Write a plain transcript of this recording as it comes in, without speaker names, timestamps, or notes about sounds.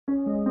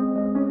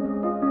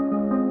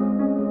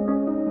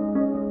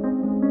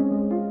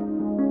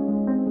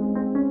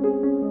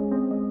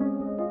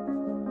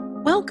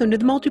Welcome to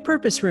the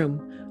Multipurpose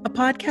Room, a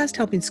podcast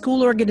helping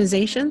school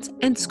organizations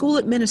and school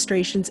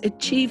administrations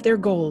achieve their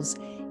goals.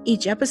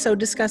 Each episode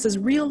discusses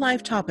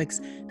real-life topics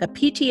that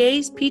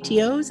PTAs,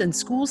 PTOs, and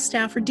school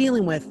staff are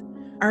dealing with.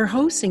 Our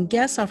hosts and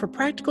guests offer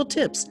practical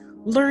tips,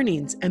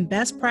 learnings, and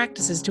best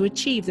practices to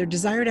achieve their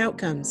desired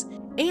outcomes.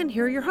 And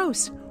here are your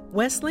hosts,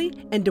 Wesley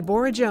and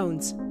Deborah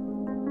Jones.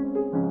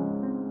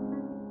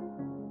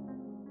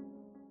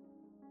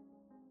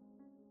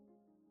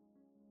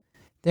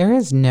 There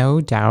is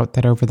no doubt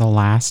that over the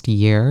last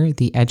year,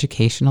 the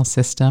educational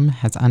system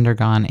has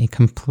undergone a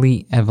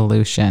complete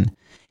evolution.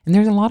 And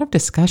there's a lot of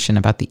discussion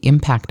about the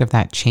impact of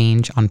that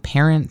change on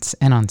parents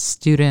and on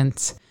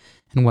students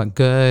and what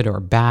good or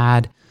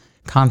bad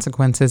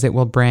consequences it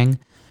will bring.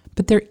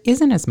 But there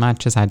isn't as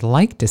much as I'd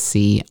like to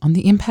see on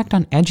the impact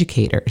on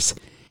educators.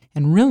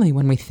 And really,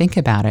 when we think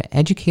about it,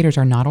 educators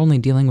are not only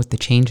dealing with the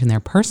change in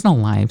their personal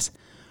lives,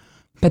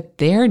 but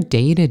their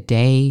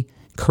day-to-day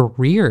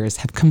careers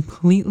have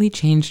completely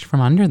changed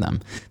from under them.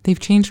 They've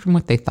changed from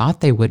what they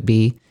thought they would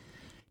be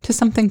to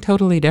something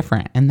totally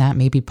different, and that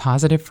may be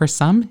positive for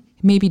some,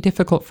 it may be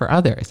difficult for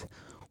others.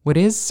 What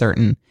is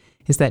certain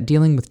is that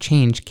dealing with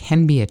change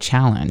can be a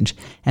challenge,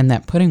 and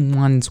that putting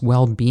one's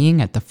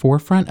well-being at the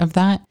forefront of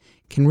that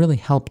can really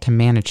help to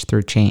manage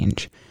through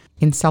change.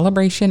 In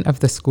celebration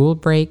of the school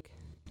break,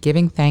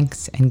 giving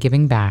thanks, and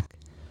giving back,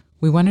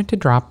 we wanted to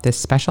drop this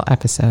special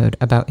episode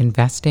about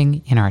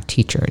investing in our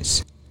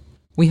teachers.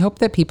 We hope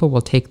that people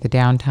will take the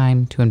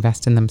downtime to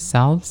invest in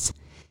themselves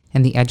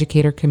and the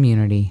educator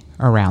community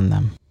around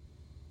them.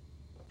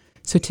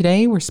 So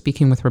today we're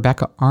speaking with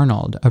Rebecca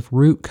Arnold of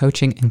Root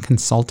Coaching and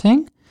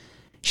Consulting.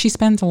 She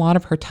spends a lot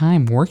of her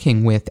time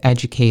working with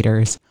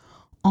educators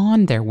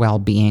on their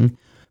well-being,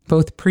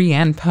 both pre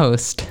and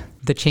post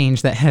the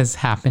change that has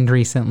happened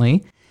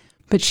recently.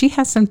 But she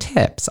has some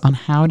tips on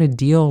how to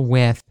deal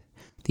with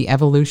the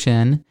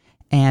evolution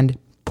and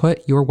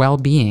put your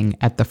well-being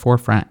at the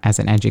forefront as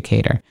an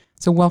educator.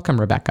 So welcome,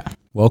 Rebecca.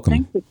 Welcome.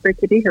 Thanks. It's great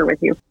to be here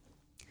with you.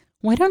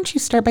 Why don't you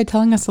start by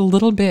telling us a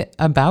little bit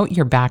about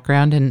your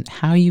background and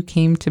how you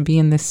came to be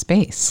in this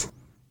space?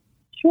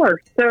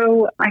 Sure.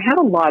 So I have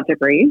a law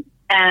degree,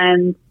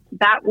 and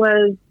that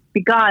was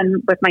begun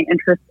with my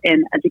interest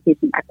in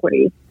education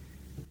equity.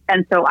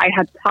 And so I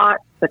had taught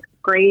sixth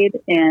grade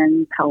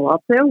in Palo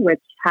Alto,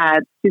 which had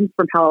students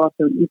from Palo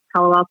Alto and East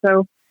Palo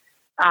Alto.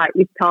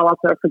 East Palo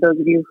Alto, for those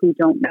of you who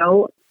don't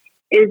know,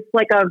 is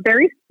like a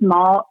very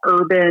small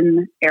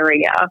urban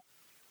area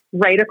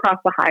right across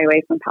the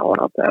highway from Palo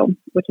Alto,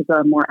 which is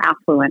a more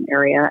affluent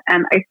area.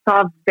 And I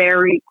saw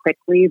very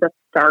quickly the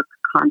stark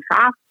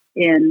contrast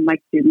in my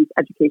students'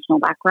 educational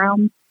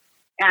background.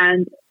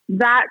 And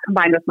that,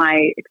 combined with my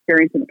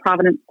experience in the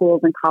Providence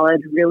schools and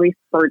college, really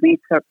spurred me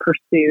to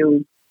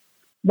pursue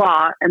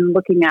law and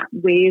looking at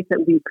ways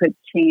that we could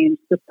change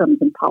systems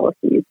and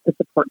policies to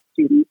support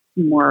students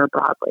more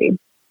broadly.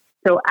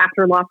 So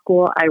after law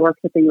school, I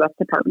worked with the U.S.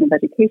 Department of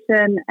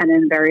Education and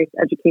in various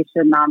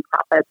education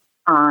nonprofits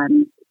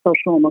on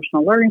social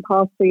emotional learning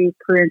policy,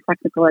 career and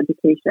technical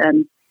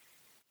education,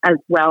 as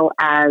well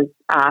as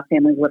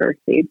family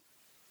literacy,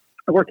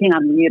 working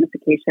on the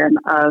reunification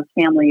of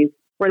families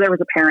where there was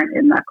a parent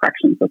in the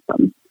correction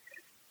system.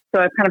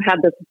 So I've kind of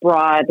had this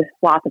broad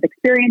swath of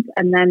experience,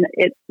 and then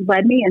it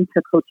led me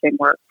into coaching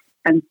work.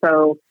 And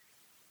so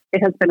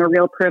it has been a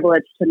real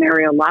privilege to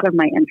marry a lot of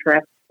my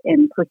interests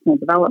in personal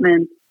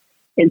development,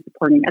 in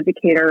supporting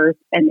educators,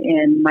 and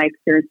in my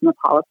experience in the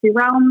policy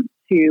realm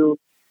to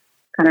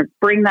kind of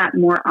bring that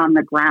more on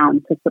the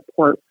ground to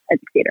support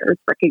educators,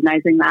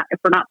 recognizing that if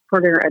we're not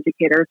supporting our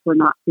educators, we're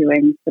not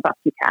doing the best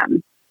we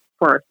can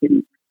for our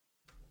students.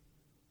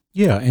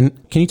 Yeah,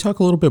 and can you talk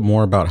a little bit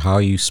more about how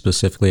you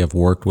specifically have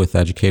worked with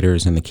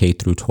educators in the K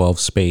through 12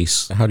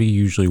 space? How do you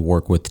usually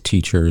work with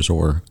teachers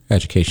or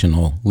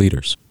educational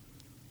leaders?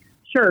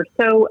 Sure.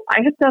 So I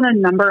have done a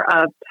number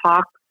of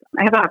talks.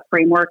 I have a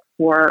framework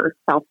for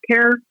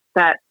self-care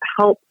that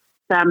helps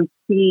them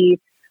see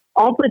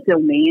all the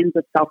domains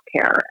of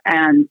self-care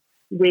and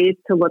ways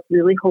to look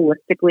really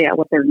holistically at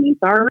what their needs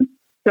are.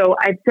 So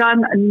I've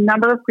done a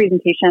number of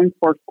presentations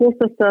for school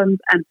systems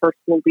and for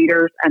school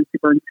leaders and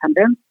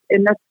superintendents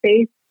in this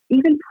space.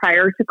 Even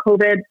prior to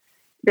COVID,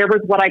 there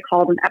was what I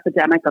called an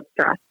epidemic of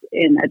stress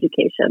in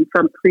education,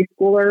 from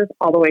preschoolers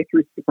all the way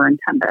through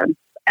superintendents.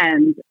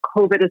 And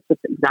COVID is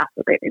just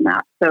exacerbating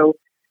that. So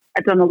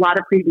I've done a lot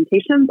of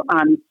presentations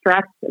on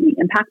stress and the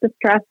impact of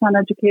stress on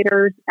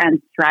educators and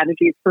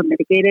strategies for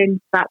mitigating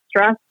that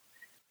stress,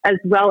 as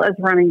well as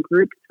running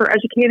groups for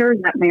educators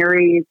that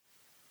marries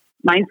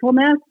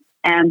mindfulness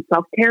and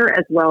self-care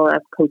as well as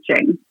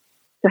coaching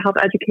to help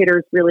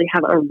educators really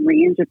have a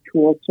range of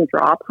tools to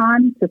draw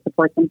upon to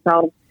support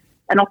themselves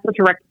and also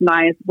to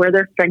recognize where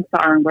their strengths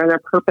are and where their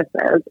purpose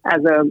is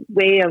as a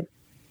way of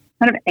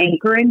kind of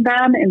anchoring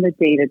them in the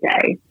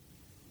day-to-day.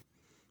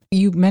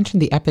 You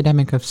mentioned the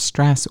epidemic of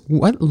stress.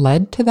 What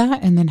led to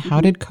that? And then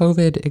how did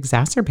COVID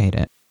exacerbate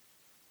it?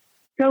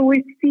 So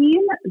we've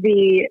seen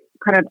the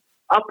kind of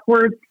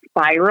upward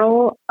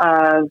spiral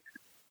of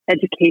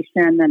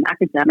education and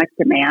academic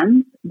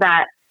demands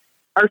that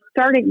are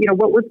starting,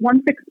 what was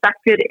once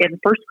expected in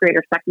first grade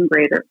or second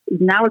grade is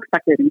now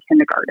expected in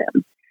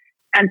kindergarten.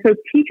 And so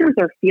teachers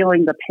are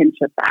feeling the pinch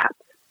of that,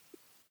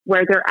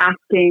 where they're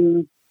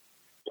asking,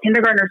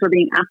 kindergartners are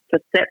being asked to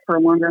sit for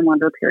longer and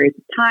longer periods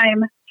of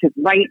time, to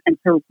write and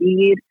to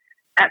read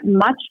at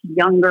much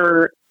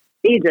younger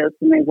ages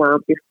than they were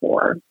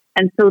before.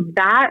 And so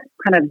that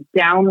kind of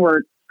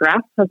downward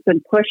stress has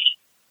been pushed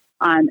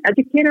on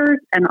educators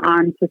and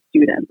on to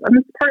students. And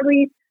it's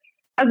partly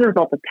as a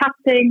result of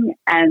testing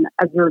and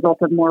as a result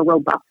of more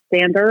robust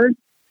standards.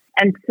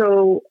 And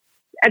so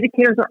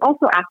educators are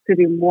also asked to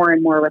do more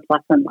and more with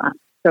less and less.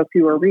 So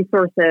fewer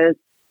resources,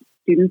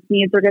 students'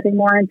 needs are getting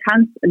more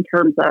intense in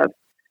terms of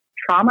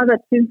trauma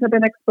that students have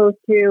been exposed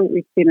to.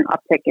 We've seen an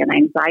uptick in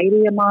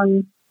anxiety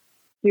among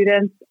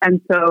students. And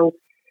so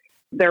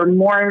there are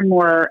more and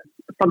more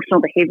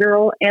functional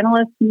behavioral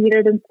analysts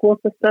needed in school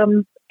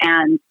systems,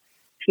 and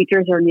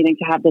teachers are needing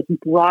to have this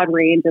broad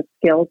range of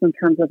skills in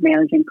terms of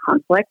managing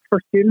conflict for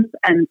students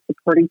and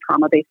supporting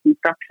trauma-based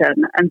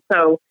instruction. And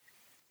so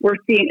we're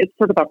seeing it's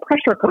sort of a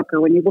pressure cooker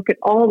when you look at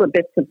all the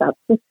bits of that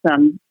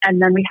system,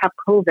 and then we have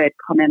COVID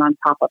come in on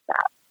top of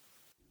that.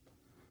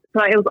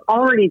 So I was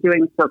already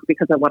doing this work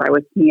because of what I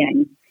was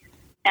seeing,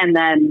 and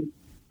then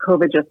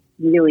COVID just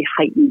really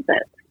heightens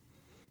it.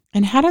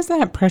 And how does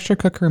that pressure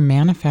cooker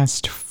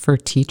manifest for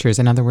teachers?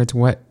 In other words,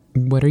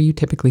 what are you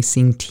typically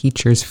seeing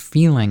teachers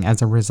feeling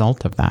as a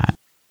result of that?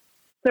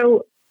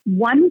 So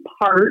one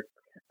part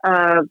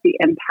of the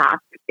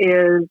impact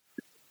is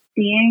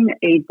seeing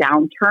a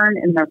downturn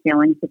in their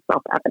feelings of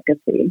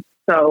self-efficacy.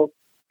 So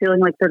feeling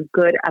like they're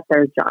good at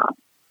their job,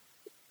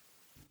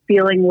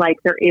 feeling like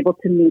they're able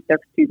to meet their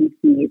students'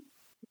 needs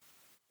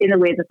in the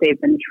way that they've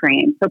been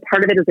trained. So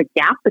part of it is a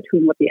gap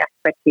between what the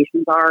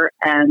expectations are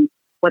and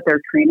what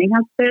their training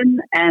has been.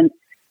 And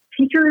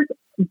teachers,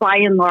 by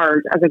and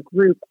large, as a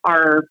group,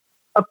 are,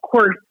 of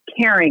course,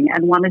 caring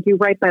and want to do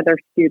right by their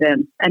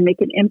students and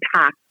make an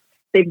impact.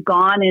 They've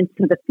gone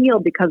into the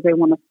field because they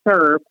want to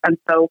serve. And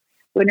so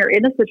when you're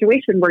in a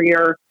situation where you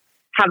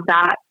have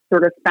that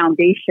sort of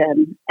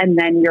foundation and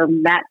then you're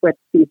met with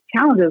these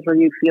challenges where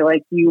you feel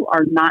like you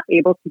are not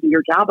able to do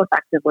your job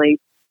effectively,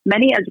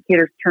 many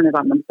educators turn it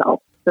on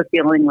themselves. So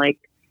feeling like,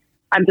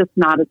 I'm just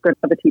not as good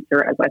of a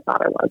teacher as I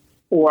thought I was,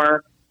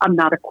 or I'm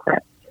not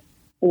equipped,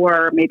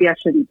 or maybe I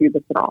shouldn't do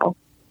this at all.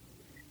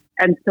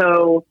 And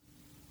so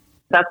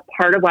that's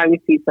part of why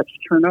we see such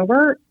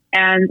turnover.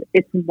 And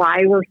it's why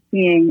we're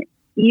seeing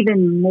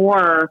even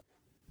more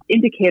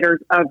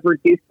indicators of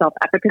reduced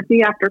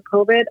self-efficacy after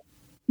COVID,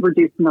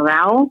 reduced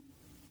morale,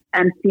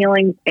 and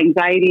feelings,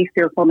 anxiety,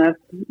 fearfulness,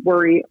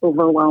 worry,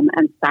 overwhelm,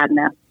 and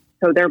sadness.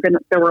 So there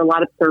were a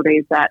lot of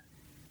surveys that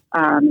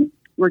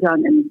were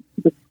done in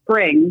the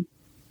spring,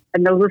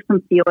 and those were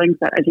some feelings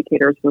that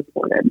educators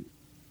reported.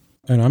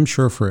 And I'm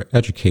sure for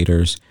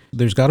educators,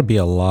 there's got to be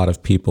a lot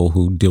of people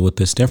who deal with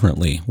this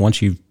differently. Once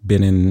you've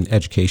been in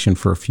education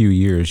for a few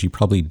years, you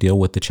probably deal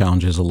with the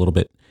challenges a little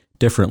bit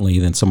differently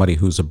than somebody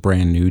who's a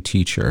brand new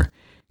teacher.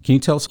 Can you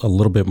tell us a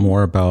little bit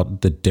more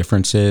about the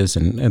differences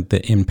and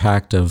the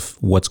impact of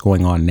what's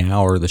going on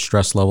now, or the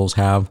stress levels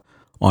have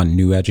on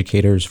new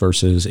educators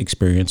versus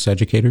experienced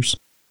educators?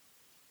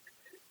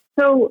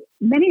 So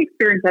many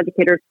experienced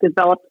educators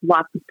developed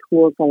lots of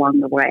tools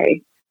along the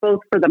way, both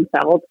for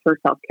themselves, for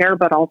self-care,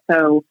 but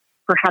also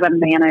for how to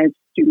manage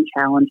student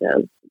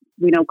challenges.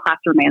 We know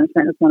classroom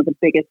management is one of the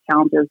biggest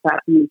challenges that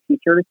new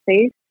teachers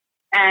face.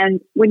 And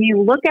when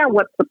you look at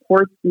what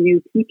supports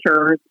new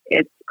teachers,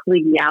 it's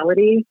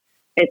collegiality,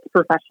 it's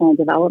professional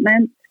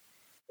development,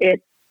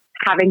 it's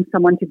having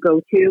someone to go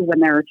to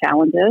when there are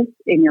challenges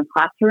in your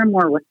classroom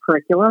or with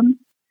curriculum.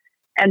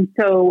 And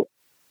so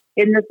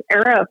in this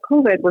era of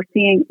COVID, we're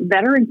seeing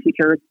veteran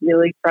teachers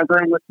really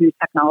struggling with new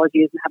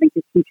technologies and having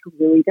to teach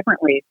really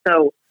differently.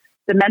 So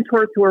the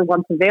mentors who were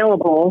once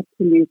available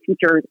to new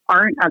teachers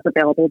aren't as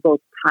available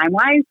both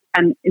time-wise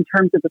and in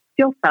terms of the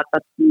skill set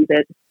that's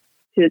needed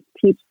to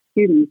teach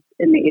students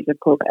in the age of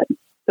COVID.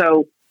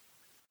 So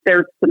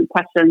there's some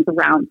questions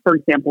around, for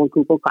example,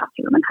 Google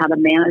Classroom and how to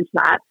manage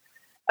that.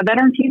 A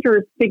veteran teacher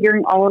is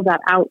figuring all of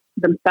that out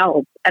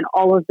themselves and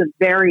all of the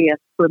various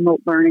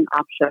remote learning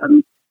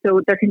options.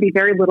 So there can be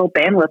very little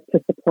bandwidth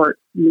to support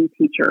new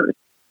teachers.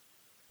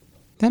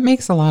 That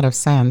makes a lot of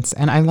sense.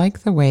 And I like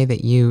the way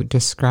that you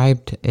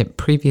described it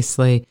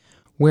previously,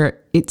 where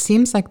it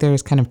seems like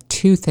there's kind of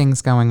two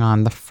things going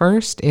on. The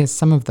first is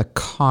some of the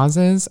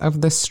causes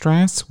of the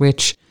stress,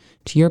 which,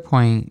 to your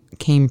point,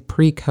 came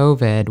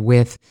pre-COVID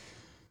with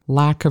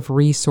lack of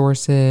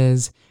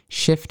resources,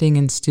 shifting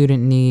in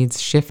student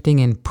needs, shifting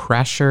in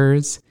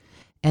pressures.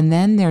 And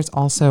then there's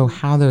also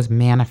how those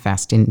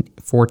manifest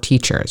for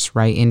teachers,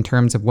 right, in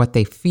terms of what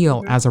they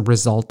feel as a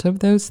result of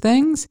those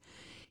things.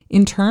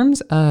 In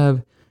terms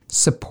of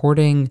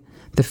supporting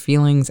the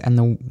feelings and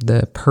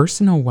the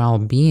personal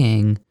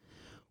well-being,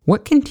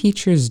 what can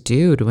teachers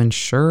do to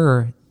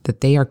ensure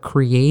that they are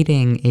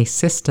creating a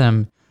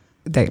system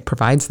that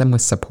provides them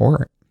with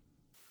support?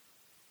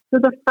 So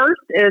the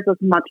first is, as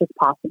much as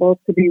possible,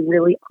 to be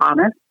really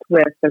honest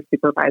with their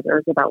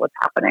supervisors about what's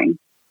happening.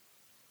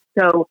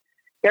 So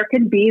there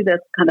can be this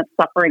kind of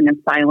suffering and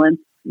silence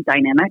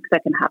dynamic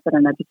that can happen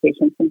in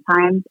education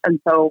sometimes. And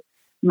so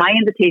my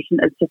invitation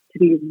is just to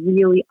be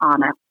really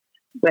honest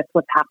with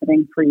what's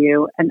happening for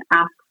you and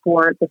ask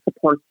for the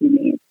support you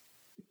need.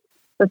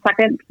 The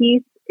second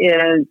piece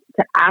is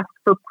to ask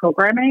for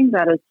programming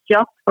that is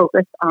just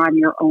focused on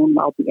your own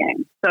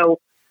well-being. So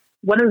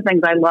one of the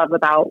things I love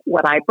about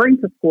what I bring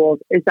to schools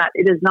is that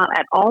it is not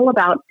at all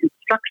about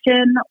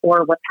instruction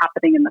or what's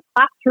happening in the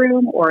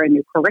classroom or a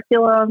new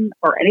curriculum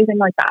or anything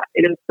like that.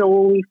 It is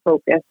solely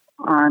focused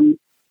on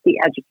the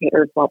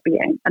educator's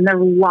well-being. And there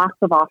are lots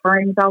of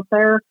offerings out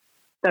there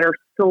that are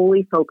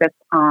solely focused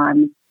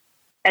on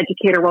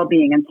educator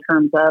well-being in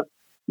terms of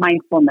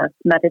mindfulness,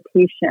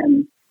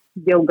 meditation,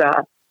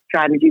 yoga,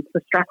 strategies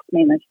for stress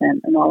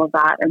management, and all of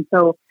that. And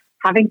so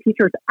having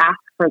teachers ask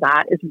for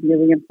that is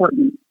really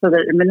important so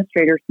that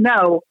administrators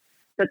know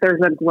that there's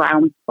a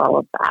groundswell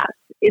of that.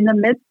 In the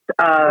midst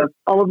of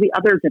all of the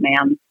other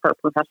demands for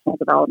professional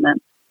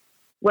development,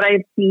 what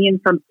I've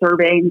seen from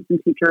surveying some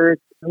teachers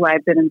who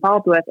I've been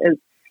involved with is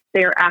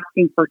they're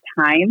asking for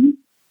time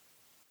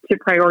to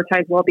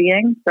prioritize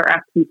well-being. They're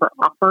asking for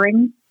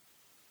offerings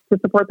to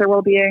support their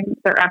well-being.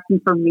 They're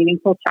asking for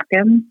meaningful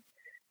check-ins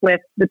with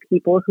the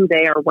people who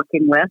they are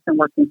working with and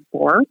working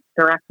for.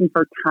 They're asking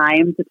for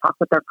time to talk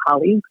with their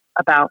colleagues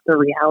about the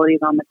realities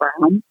on the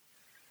ground.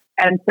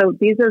 And so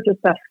these are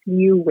just a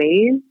few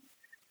ways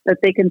that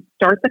they can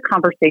start the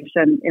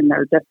conversation in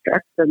their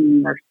districts and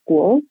in their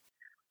schools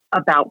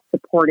about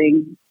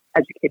supporting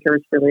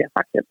educators really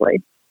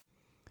effectively.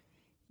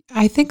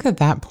 I think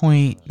that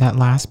point, that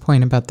last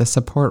point about the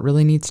support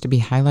really needs to be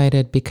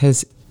highlighted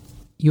because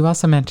you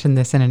also mentioned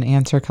this in an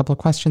answer a couple of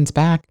questions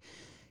back.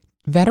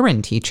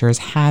 Veteran teachers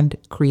had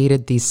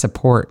created these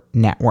support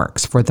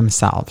networks for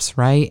themselves,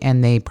 right?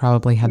 And they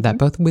probably had that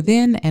both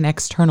within and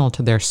external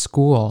to their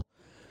school.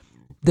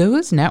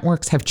 Those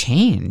networks have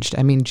changed.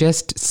 I mean,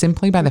 just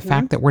simply by the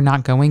fact that we're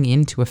not going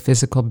into a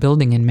physical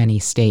building in many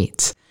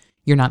states.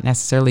 You're not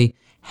necessarily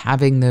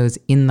having those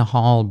in the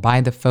hall,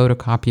 by the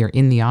photocopier,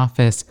 in the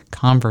office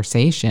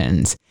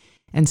conversations.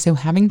 And so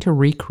having to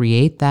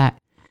recreate that,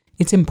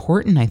 it's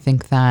important, I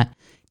think, that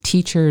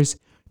teachers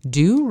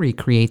do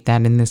recreate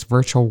that in this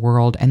virtual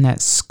world and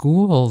that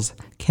schools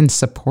can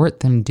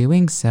support them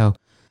doing so.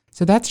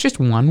 So that's just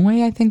one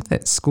way I think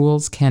that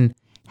schools can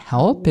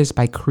help is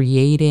by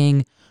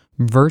creating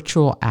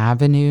virtual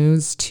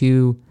avenues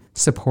to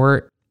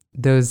support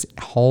those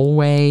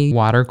hallway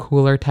water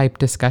cooler type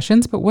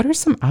discussions. But what are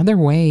some other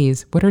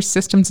ways? What are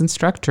systems and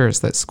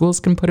structures that schools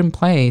can put in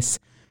place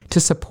to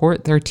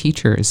support their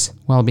teachers'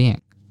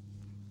 well-being?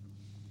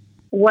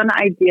 One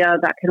idea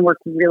that can work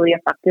really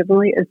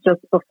effectively is just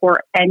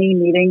before any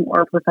meeting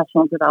or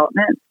professional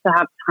development to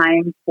have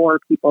time for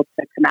people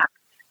to connect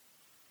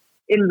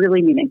in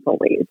really meaningful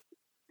ways.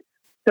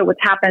 So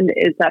what's happened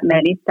is that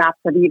many staffs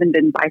have even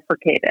been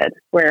bifurcated,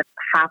 where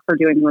half are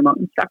doing remote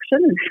instruction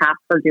and half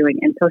are doing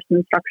in-person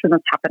instruction.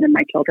 That's happened in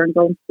my children's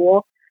own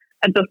school.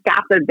 And so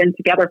staff that have been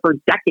together for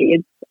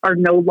decades are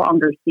no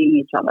longer seeing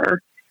each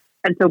other.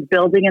 And so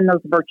building in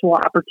those virtual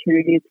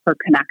opportunities for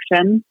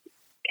connection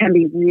can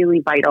be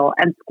really vital.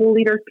 And school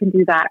leaders can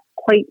do that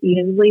quite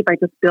easily by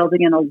just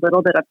building in a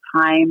little bit of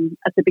time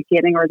at the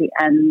beginning or the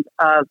end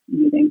of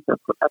meetings or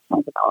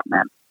professional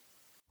development.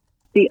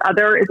 The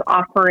other is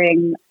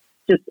offering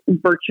just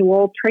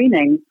virtual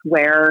trainings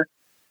where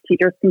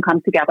teachers can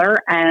come together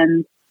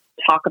and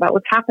talk about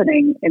what's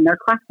happening in their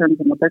classrooms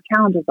and what their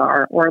challenges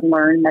are, or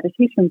learn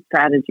meditation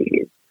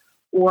strategies,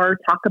 or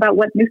talk about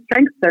what new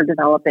strengths they're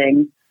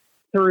developing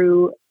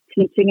through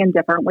teaching in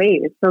different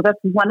ways. So that's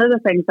one of the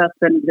things that's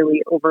been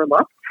really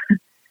overlooked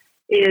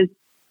is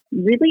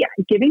really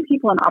giving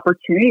people an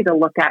opportunity to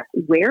look at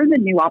where the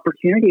new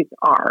opportunities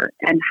are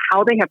and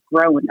how they have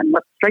grown and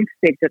what strengths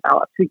they've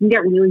developed. We can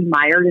get really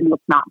mired in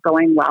what's not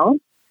going well.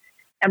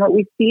 And what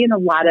we see in a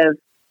lot of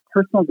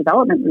personal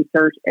development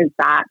research is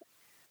that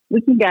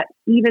we can get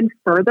even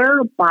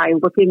further by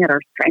looking at our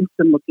strengths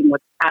and looking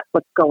at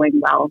what's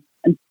going well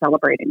and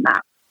celebrating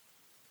that.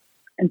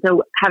 And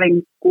so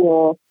having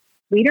school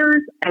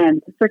leaders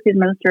and district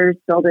administrators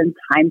build in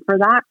time for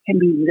that can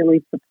be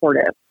really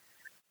supportive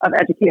of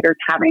educators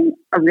having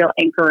a real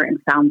anchor and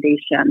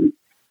foundation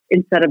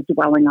instead of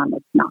dwelling on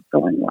what's not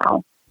going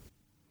well.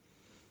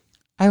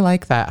 I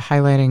like that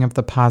highlighting of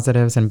the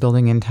positives and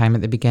building in time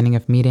at the beginning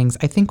of meetings.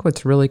 I think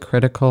what's really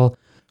critical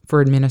for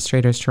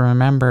administrators to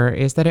remember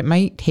is that it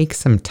might take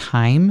some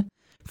time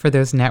for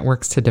those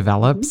networks to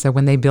develop. Mm-hmm. So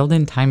when they build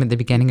in time at the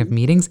beginning of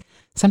meetings,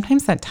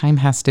 sometimes that time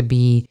has to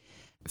be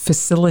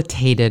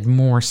facilitated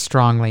more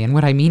strongly. And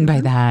what I mean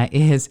by that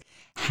is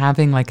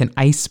having like an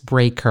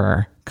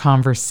icebreaker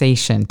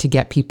conversation to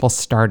get people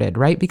started,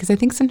 right? Because I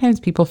think sometimes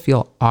people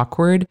feel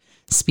awkward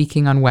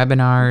speaking on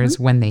webinars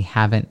when they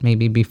haven't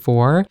maybe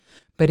before.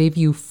 But if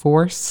you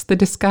force the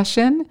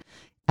discussion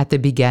at the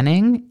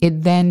beginning,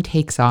 it then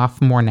takes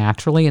off more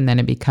naturally, and then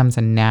it becomes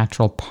a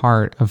natural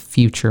part of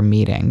future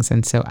meetings.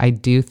 And so I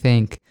do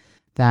think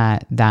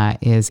that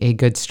that is a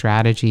good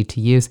strategy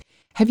to use.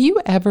 Have you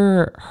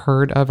ever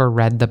heard of or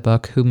read the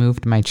book Who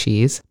Moved My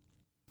Cheese?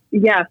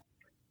 Yes.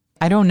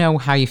 I don't know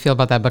how you feel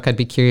about that book. I'd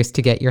be curious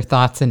to get your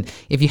thoughts. And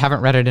if you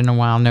haven't read it in a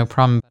while, no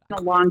problem. In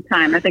a long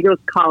time. I think it was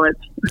college.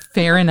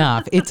 Fair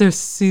enough. It's a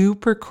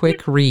super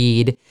quick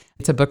read.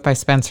 It's a book by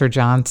Spencer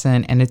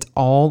Johnson, and it's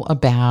all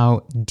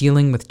about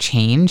dealing with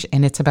change.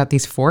 And it's about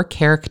these 4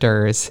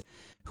 characters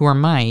who are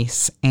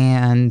mice,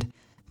 and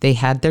they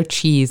had their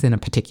cheese in a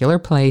particular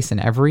place, and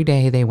every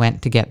day they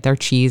went to get their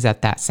cheese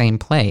at that same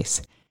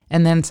place.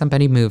 And then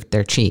somebody moved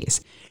their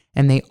cheese.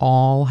 And they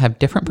all have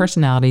different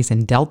personalities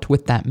and dealt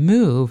with that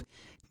move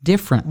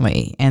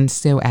differently. And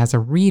so as a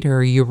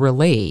reader, you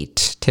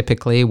relate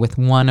typically with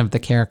one of the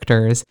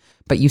characters,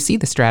 but you see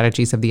the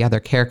strategies of the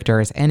other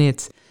characters. And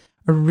it's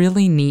a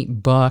really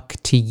neat book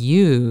to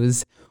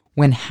use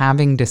when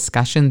having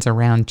discussions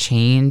around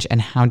change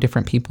and how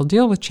different people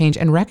deal with change,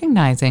 and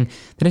recognizing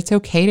that it's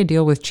okay to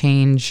deal with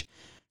change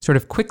sort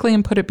of quickly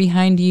and put it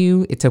behind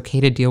you. It's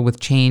okay to deal with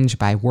change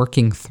by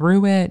working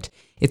through it.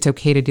 It's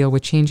okay to deal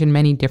with change in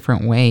many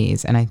different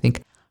ways. And I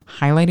think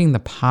highlighting the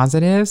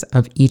positives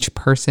of each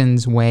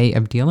person's way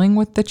of dealing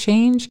with the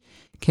change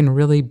can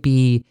really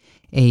be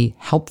a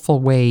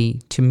helpful way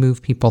to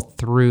move people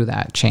through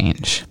that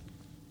change.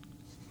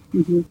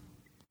 Mm-hmm.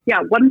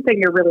 Yeah, one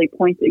thing you're really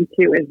pointing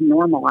to is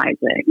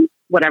normalizing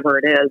whatever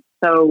it is.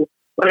 So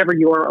whatever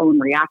your own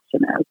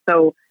reaction is.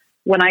 So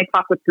when I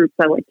talk with groups,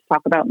 I like to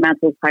talk about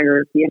Maslow's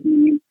hierarchy of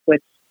needs,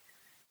 which,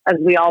 as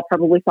we all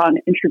probably saw in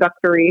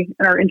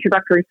our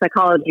introductory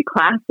psychology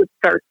class, it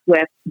starts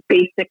with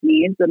basic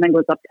needs and then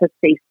goes up to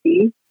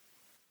safety.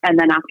 And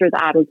then after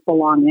that is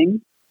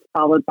belonging,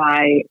 followed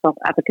by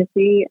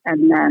self-efficacy,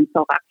 and then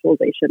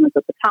self-actualization is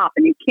at the top.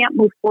 And you can't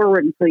move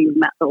forward until you've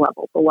met the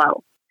level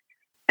below.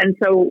 And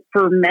so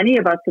for many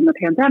of us in the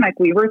pandemic,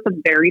 we were at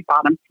the very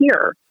bottom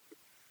tier.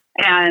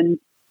 And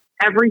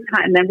every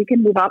time, then we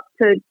can move up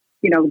to,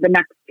 the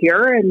next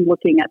tier and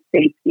looking at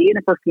safety. And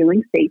if we're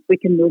feeling safe, we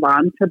can move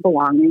on to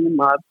belonging and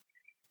love.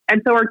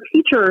 And so our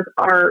teachers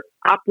are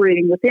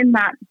operating within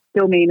that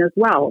domain as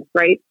well,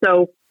 right?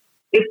 So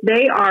if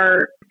they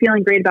are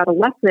feeling great about a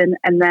lesson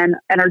and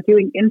are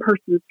doing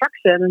in-person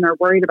instruction and are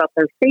worried about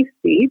their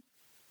safety,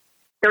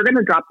 they're going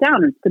to drop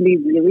down. It's going to be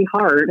really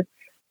hard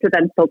to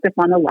then focus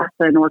on a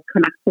lesson or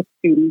connect with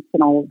students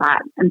and all of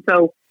that. And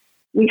so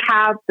we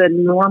have the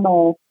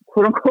normal,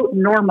 quote unquote,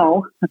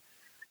 normal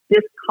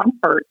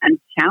discomfort and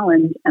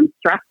challenge and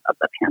stress of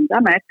the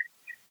pandemic.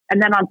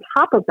 And then on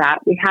top of that,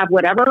 we have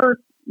whatever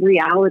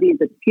reality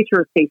the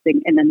teacher is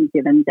facing in any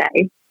given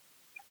day.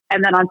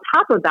 And then on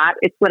top of that,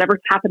 it's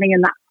whatever's happening in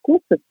that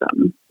school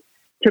system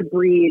to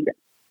breed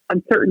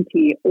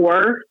uncertainty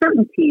or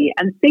certainty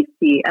and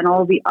safety and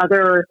all the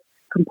other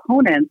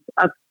components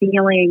of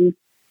feeling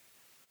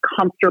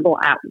comfortable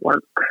at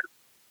work.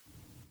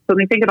 So when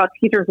we think about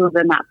teachers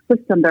within that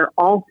system, they're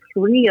all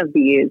 3 of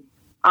these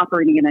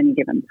operating at any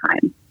given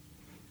time.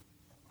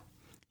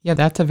 Yeah,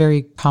 that's a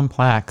very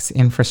complex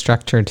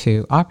infrastructure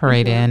to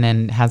operate in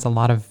and has a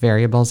lot of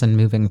variables and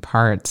moving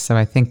parts. So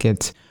I think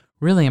it's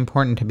really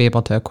important to be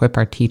able to equip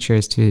our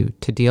teachers to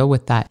deal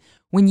with that.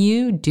 When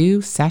you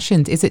do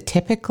sessions, is it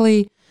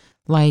typically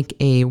like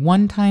a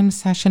one-time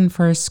session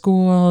for a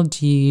school?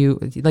 Do you,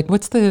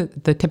 what's the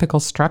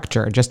typical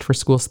structure just for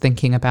schools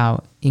thinking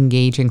about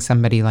engaging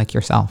somebody like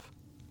yourself?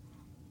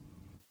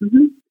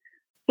 Mm-hmm.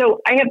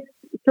 So I have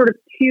sort of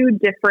 2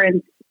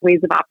 different ways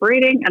of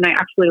operating, and I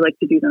actually like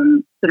to do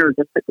them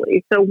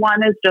synergistically. So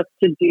one is just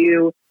to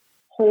do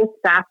whole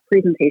staff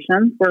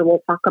presentations where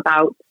we'll talk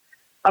about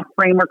a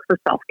framework for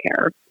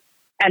self-care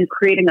and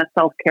creating a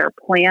self-care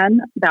plan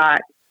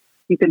that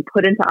you can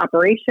put into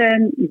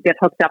operation. You get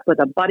hooked up with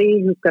a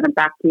buddy who's going to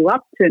back you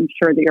up to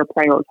ensure that you're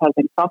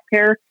prioritizing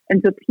self-care.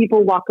 And so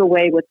people walk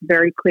away with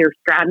very clear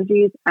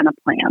strategies and a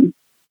plan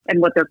and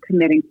what they're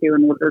committing to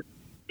in order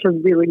to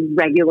really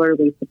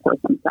regularly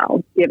support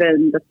themselves,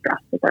 given the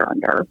stress that they're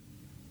under.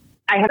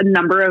 I have a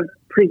number of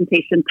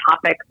presentation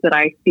topics that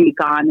I speak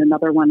on.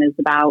 Another one is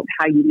about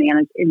how you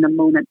manage in the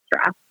moment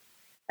stress.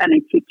 And I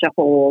teach a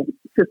whole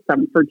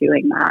system for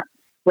doing that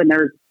when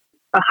there's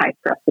a high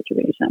stress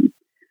situation.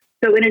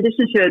 So in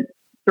addition to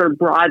sort of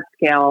broad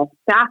scale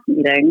staff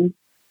meetings,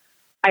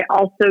 I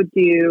also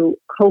do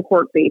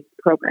cohort-based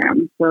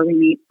programs where we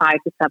meet 5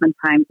 to 7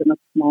 times in a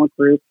small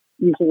group,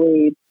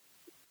 usually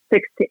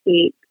 6 to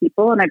 8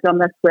 people. And I've done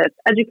this with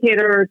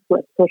educators,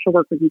 with social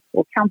workers and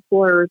school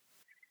counselors.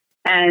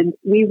 And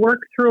we work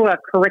through a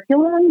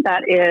curriculum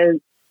that is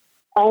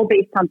all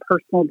based on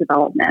personal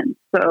development.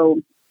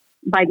 So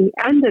by the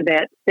end of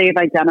it, they've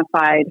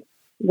identified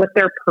what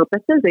their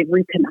purpose is. They've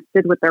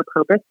reconnected with their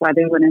purpose, why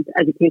they went into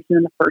education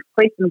in the first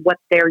place, and what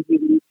their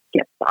unique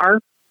gifts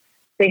are.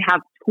 They have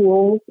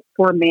tools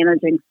for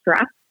managing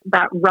stress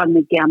that run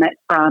the gamut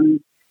from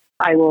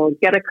I will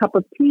get a cup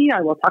of tea,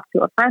 I will talk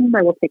to a friend,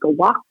 I will take a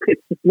walk.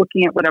 It's just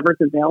looking at whatever's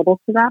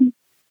available to them.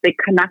 They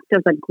connect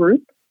as a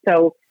group.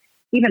 So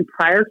even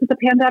prior to the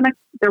pandemic,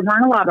 there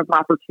weren't a lot of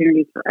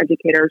opportunities for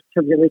educators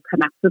to really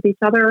connect with each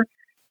other,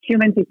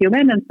 human to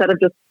human, instead of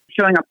just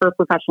showing up for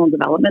professional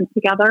development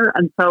together.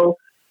 And so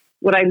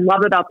what I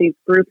love about these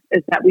groups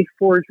is that we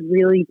forge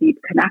really deep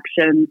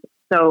connections.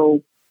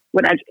 So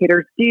when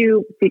educators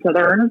do see each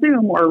other in a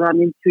Zoom or run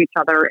into each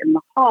other in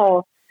the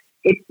hall,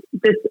 it's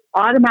this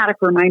automatic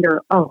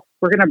reminder, oh,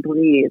 we're going to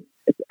breathe.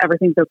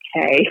 Everything's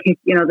okay.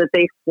 That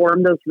they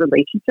form those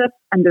relationships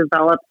and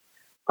develop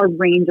a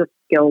range of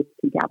skills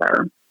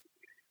together.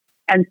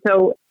 And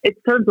so it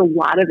serves a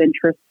lot of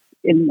interest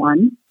in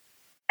one.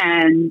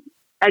 And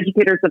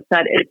educators have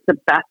said it's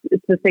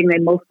the thing they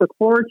most look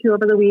forward to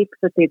over the week,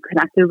 that they've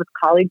connected with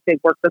colleagues they've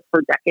worked with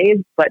for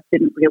decades, but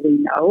didn't really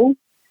know.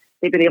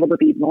 They've been able to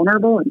be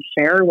vulnerable and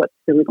share what's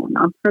really going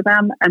on for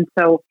them. And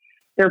so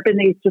there have been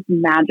these just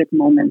magic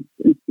moments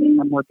in seeing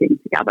them working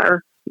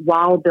together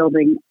while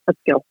building a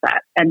skill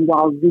set and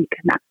while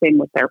reconnecting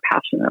with their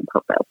passion and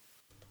purpose.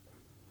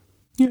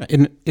 Yeah,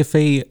 and if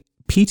a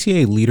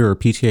PTA leader or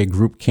PTA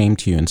group came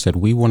to you and said,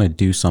 we want to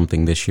do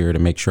something this year to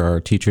make sure our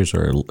teachers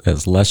are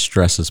as less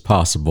stressed as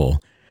possible,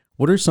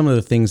 what are some of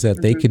the things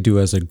that they could do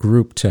as a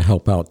group to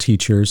help out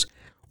teachers?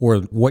 Or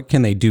what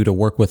can they do to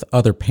work with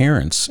other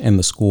parents in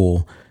the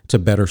school to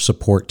better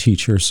support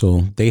teachers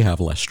so they have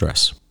less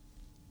stress?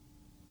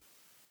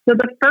 So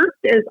the first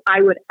is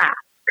I would ask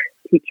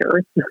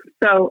teachers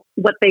so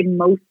what they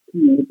most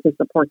need to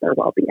support their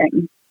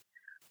well-being.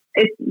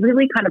 It's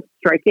really kind of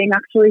striking,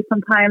 actually,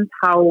 sometimes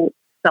how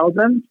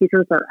seldom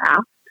teachers are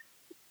asked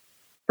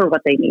for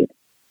what they need.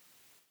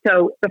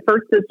 So the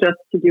first is just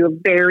to do a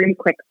very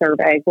quick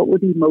survey. What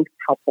would be most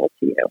helpful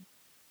to you?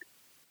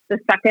 The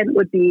second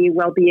would be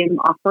well-being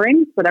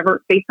offerings,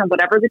 based on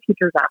whatever the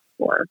teachers ask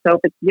for. So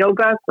if it's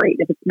yoga, great.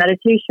 If it's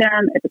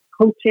meditation, if it's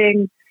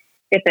coaching,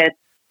 if it's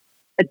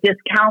a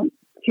discount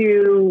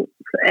to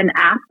an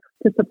app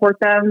to support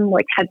them,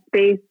 like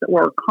Headspace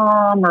or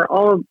Calm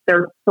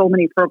there's so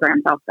many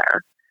programs out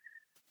there.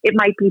 It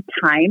might be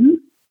time.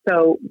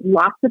 So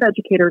lots of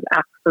educators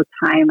ask for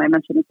time, I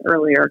mentioned this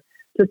earlier,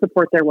 to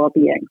support their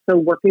well-being. So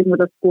working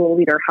with a school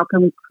leader, how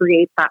can we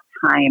create that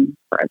time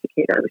for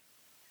educators?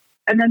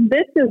 And then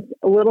this is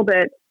a little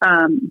bit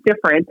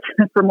different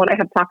from what I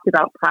have talked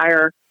about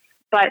prior,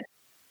 but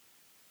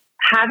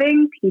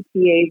having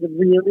PTAs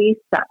really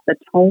set the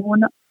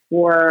tone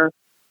for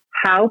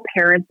how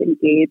parents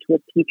engage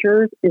with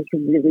teachers is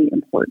really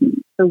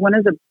important. So one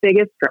of the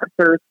biggest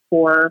stressors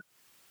for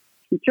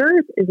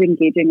teachers is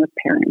engaging with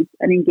parents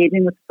and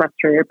engaging with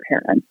frustrated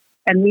parents.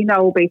 And we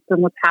know, based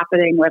on what's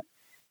happening with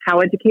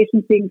how education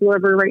is being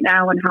delivered right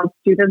now and how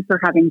students are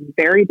having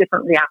very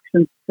different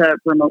reactions to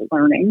remote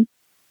learning,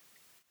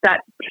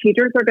 that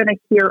teachers are going to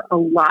hear a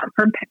lot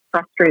from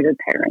frustrated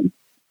parents.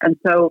 And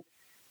so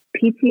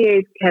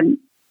PTAs can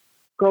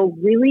go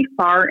really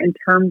far in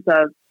terms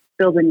of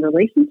building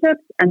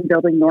relationships and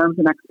building norms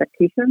and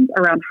expectations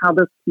around how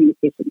those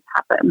communications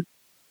happen.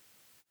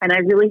 And I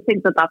really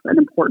think that that's an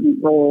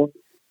important role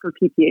for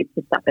PTAs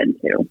to step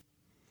into.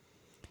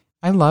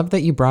 I love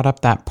that you brought up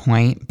that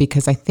point,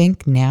 because I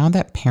think now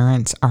that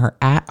parents are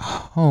at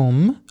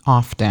home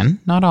often,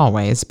 not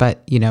always,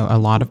 but a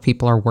lot of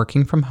people are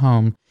working from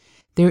home,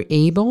 they're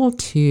able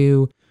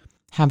to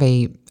have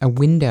a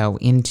window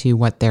into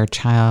what their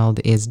child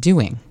is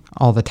doing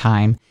all the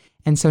time.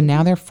 And so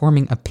now they're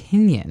forming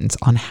opinions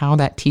on how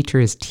that teacher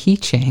is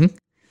teaching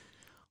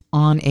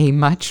on a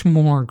much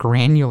more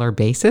granular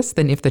basis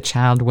than if the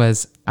child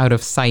was out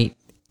of sight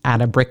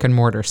at a brick and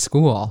mortar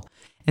school.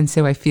 And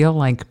so I feel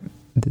like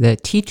the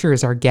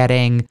teachers are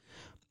getting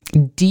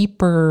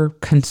deeper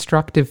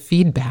constructive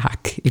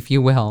feedback, if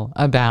you will,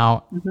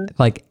 about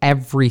like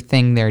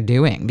everything they're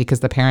doing, because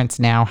the parents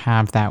now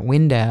have that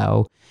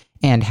window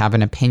and have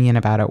an opinion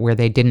about it where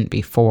they didn't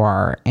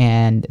before.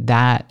 And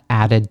that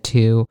added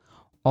to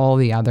all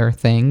the other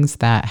things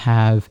that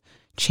have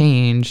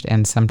changed,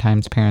 and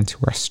sometimes parents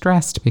who are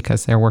stressed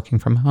because they're working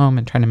from home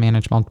and trying to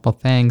manage multiple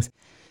things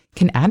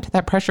can add to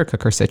that pressure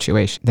cooker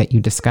situation that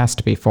you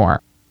discussed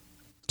before.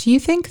 Do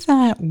you think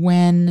that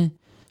when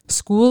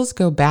schools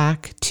go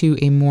back to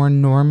a more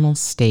normal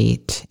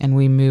state and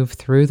we move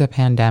through the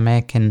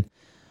pandemic and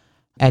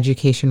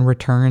education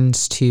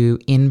returns to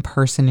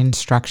in-person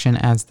instruction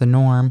as the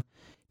norm,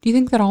 do you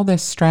think that all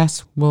this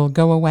stress will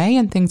go away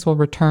and things will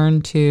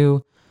return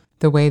to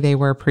the way they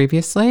were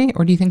previously?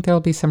 Or do you think there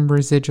will be some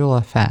residual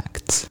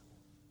effects?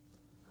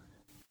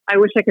 I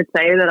wish I could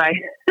say that I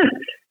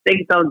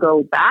think they'll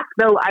go back,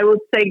 though I would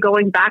say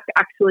going back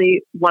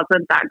actually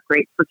wasn't that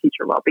great for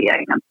teacher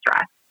well-being and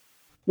stress.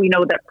 We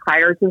know that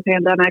prior to the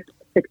pandemic,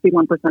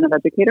 61% of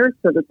educators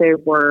said that they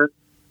were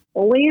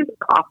always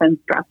often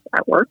stressed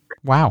at work.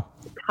 Wow.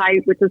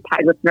 Which is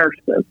tied with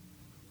nurses.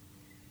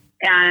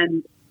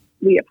 And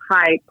we have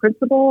high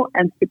principal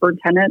and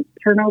superintendent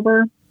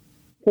turnover.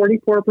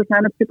 44%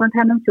 of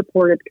superintendents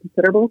reported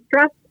considerable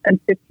stress and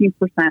 15%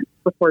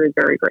 reported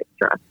very great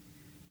stress.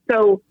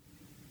 So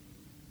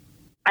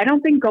I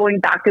don't think going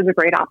back is a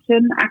great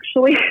option,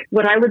 actually.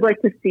 What I would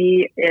like to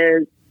see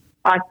is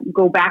us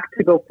go back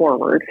to go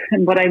forward.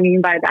 And what I mean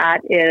by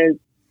that is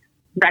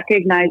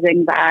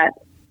recognizing that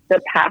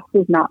the past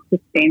is not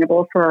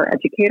sustainable for our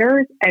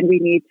educators, and we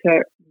need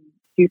to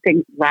do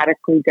things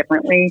radically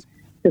differently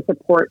to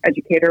support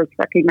educators,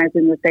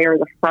 recognizing that they are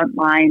the front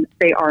line.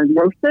 They are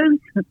nurses,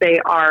 they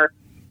are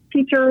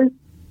teachers,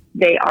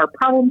 They are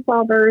problem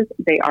solvers.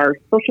 They are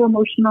social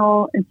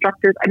emotional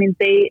instructors. I mean,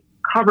 they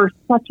cover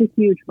such a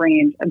huge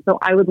range. And so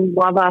I would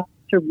love us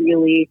to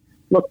really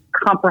look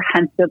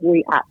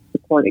comprehensively at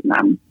supporting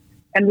them.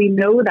 And we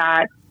know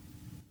that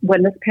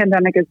when this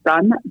pandemic is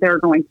done, there are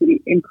going to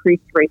be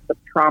increased rates of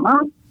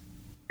trauma.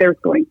 There's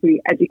going to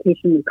be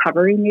education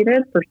recovery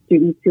needed for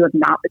students who have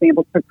not been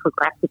able to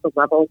progress at the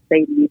levels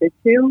they needed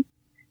to.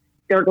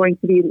 There are going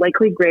to be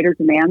likely greater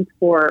demands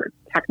for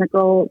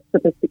technical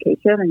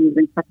sophistication and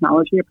using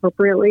technology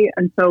appropriately.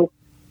 And so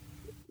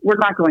we're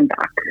not going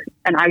back.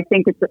 And I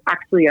think it's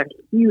actually a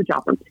huge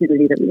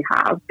opportunity that we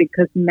have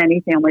because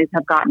many families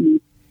have gotten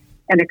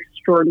an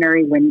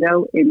extraordinary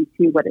window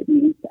into what it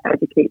means to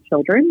educate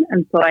children.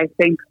 And so I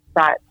think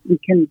that we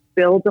can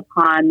build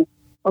upon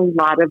a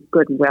lot of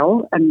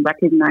goodwill and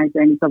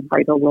recognizing the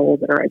vital role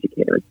that our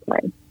educators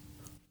play.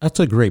 That's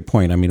a great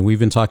point. I mean, we've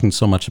been talking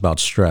so much about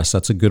stress.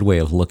 That's a good way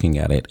of looking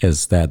at it,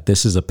 is that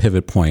this is a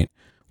pivot point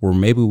where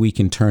maybe we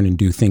can turn and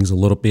do things a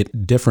little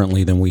bit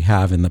differently than we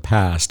have in the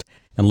past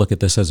and look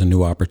at this as a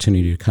new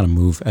opportunity to kind of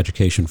move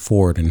education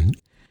forward and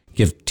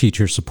give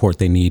teachers support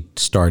they need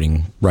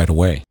starting right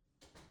away.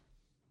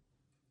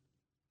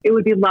 It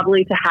would be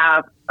lovely to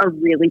have a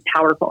really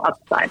powerful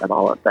upside of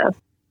all of this.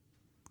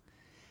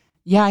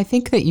 Yeah, I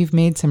think that you've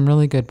made some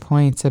really good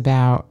points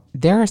about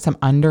there are some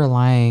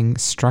underlying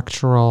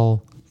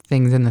structural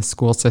things in the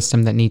school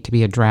system that need to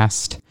be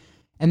addressed.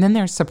 And then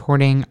there's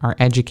supporting our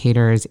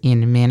educators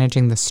in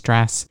managing the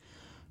stress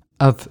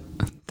of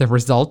the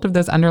result of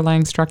those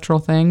underlying structural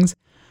things,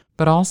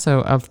 but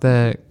also of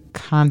the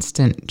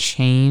constant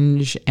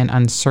change and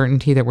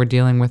uncertainty that we're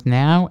dealing with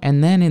now.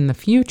 And then in the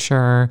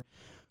future,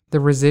 the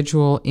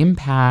residual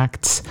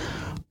impacts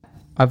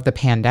of the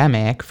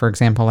pandemic, for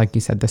example, like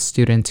you said, the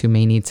students who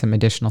may need some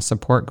additional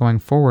support going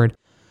forward.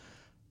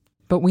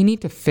 But we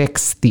need to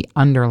fix the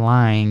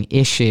underlying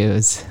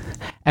issues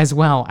as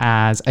well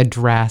as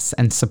address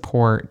and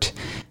support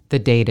the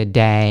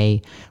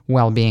day-to-day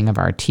well-being of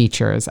our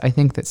teachers. I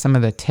think that some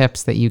of the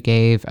tips that you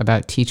gave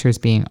about teachers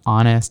being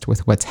honest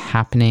with what's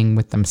happening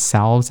with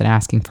themselves and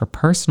asking for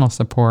personal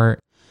support,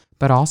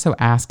 but also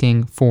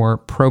asking for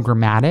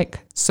programmatic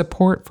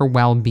support for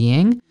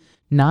well-being,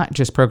 not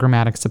just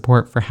programmatic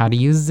support for how to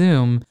use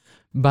Zoom,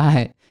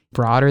 but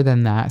broader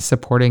than that,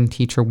 supporting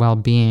teacher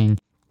well-being.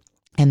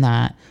 And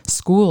that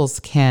school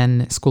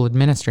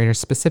administrators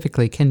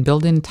specifically, can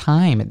build in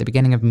time at the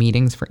beginning of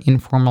meetings for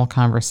informal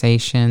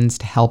conversations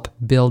to help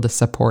build a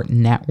support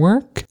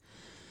network.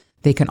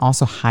 They can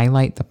also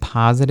highlight the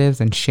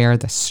positives and share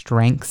the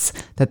strengths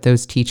that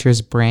those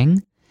teachers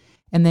bring.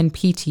 And then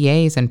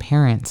PTAs and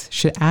parents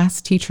should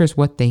ask teachers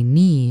what they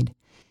need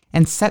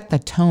and set the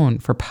tone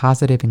for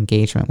positive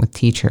engagement with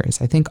teachers.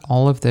 I think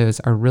all of those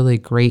are really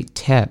great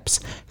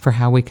tips for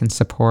how we can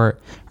support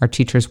our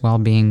teachers'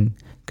 well-being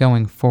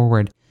going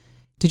forward.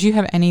 Did you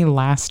have any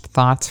last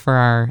thoughts for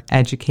our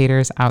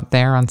educators out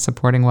there on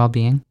supporting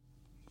well-being?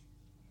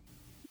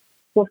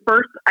 Well,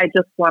 first, I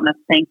just want to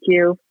thank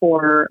you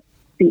for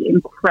the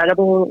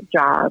incredible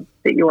job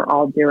that you are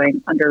all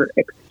doing under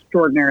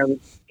extraordinarily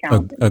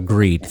challenging.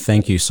 Agreed.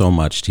 Thank you so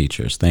much,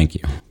 teachers. Thank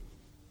you.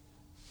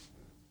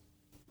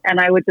 And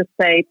I would just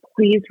say,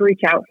 please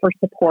reach out for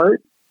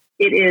support.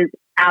 It is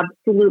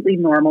absolutely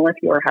normal if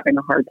you are having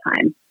a hard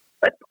time,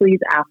 but please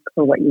ask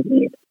for what you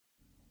need.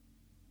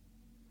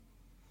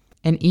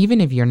 And even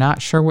if you're not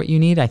sure what you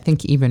need, I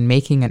think even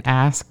making an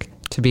ask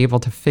to be able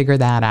to figure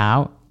that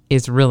out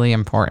is really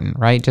important,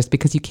 right? Just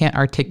because you can't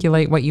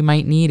articulate what you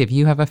might need, if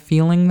you have a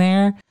feeling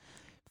there,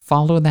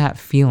 follow that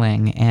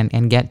feeling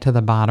and get to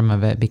the bottom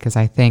of it, because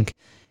I think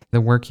the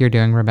work you're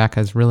doing, Rebecca,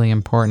 is really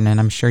important. And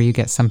I'm sure you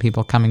get some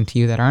people coming to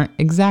you that aren't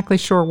exactly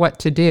sure what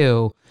to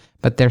do,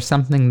 but there's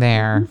something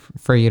there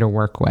for you to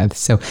work with.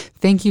 So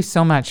thank you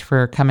so much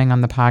for coming on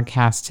the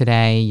podcast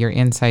today. Your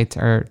insights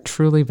are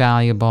truly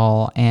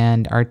valuable,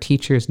 and our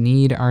teachers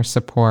need our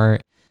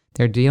support.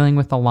 They're dealing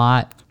with a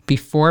lot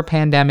before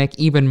pandemic,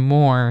 even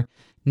more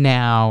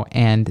now,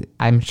 and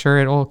I'm sure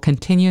it will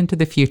continue into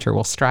the future.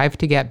 We'll strive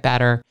to get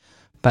better,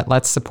 but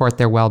let's support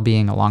their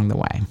well-being along the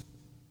way.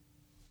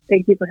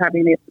 Thank you for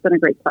having me. It's been a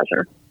great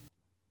pleasure.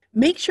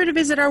 Make sure to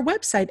visit our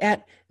website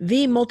at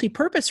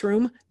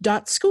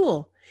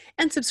themultipurposeroom.school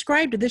and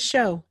subscribe to this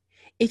show.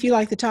 If you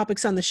like the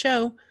topics on the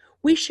show,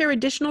 we share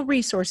additional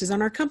resources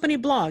on our company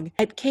blog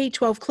at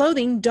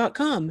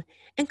k12clothing.com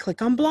and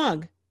click on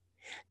blog.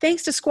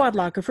 Thanks to Squad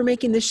Locker for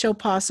making this show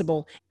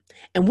possible,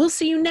 and we'll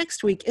see you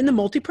next week in the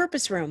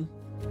Multipurpose Room.